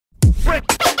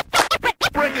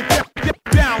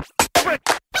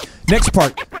Next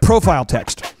part, profile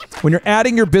text. When you're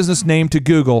adding your business name to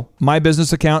Google, My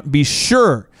Business Account, be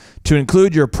sure to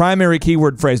include your primary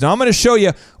keyword phrase. Now, I'm going to show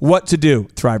you what to do,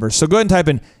 Thrivers. So go ahead and type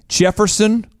in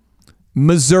Jefferson,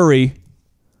 Missouri,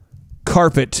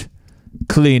 carpet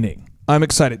cleaning. I'm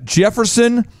excited.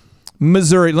 Jefferson,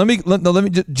 Missouri. Let me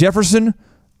Jefferson,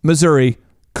 Missouri,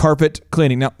 carpet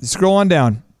cleaning. Now, scroll on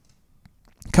down.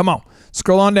 Come on.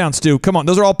 Scroll on down, Stu. Come on.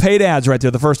 Those are all paid ads right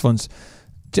there, the first ones.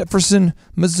 Jefferson,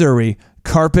 Missouri,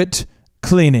 carpet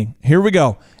cleaning. Here we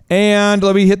go. And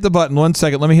let me hit the button. 1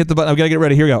 second. Let me hit the button. I've got to get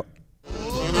ready. Here we go.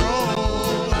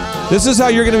 This is how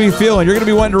you're going to be feeling. You're going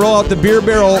to be wanting to roll out the beer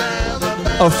barrel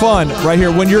of fun right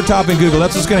here when you're topping Google.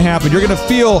 That's what's going to happen. You're going to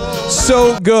feel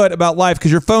so good about life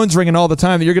because your phone's ringing all the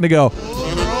time that you're going to go.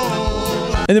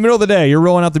 In the middle of the day, you're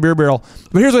rolling out the beer barrel.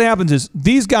 But here's what happens is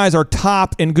these guys are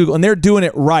top in Google, and they're doing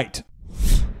it right.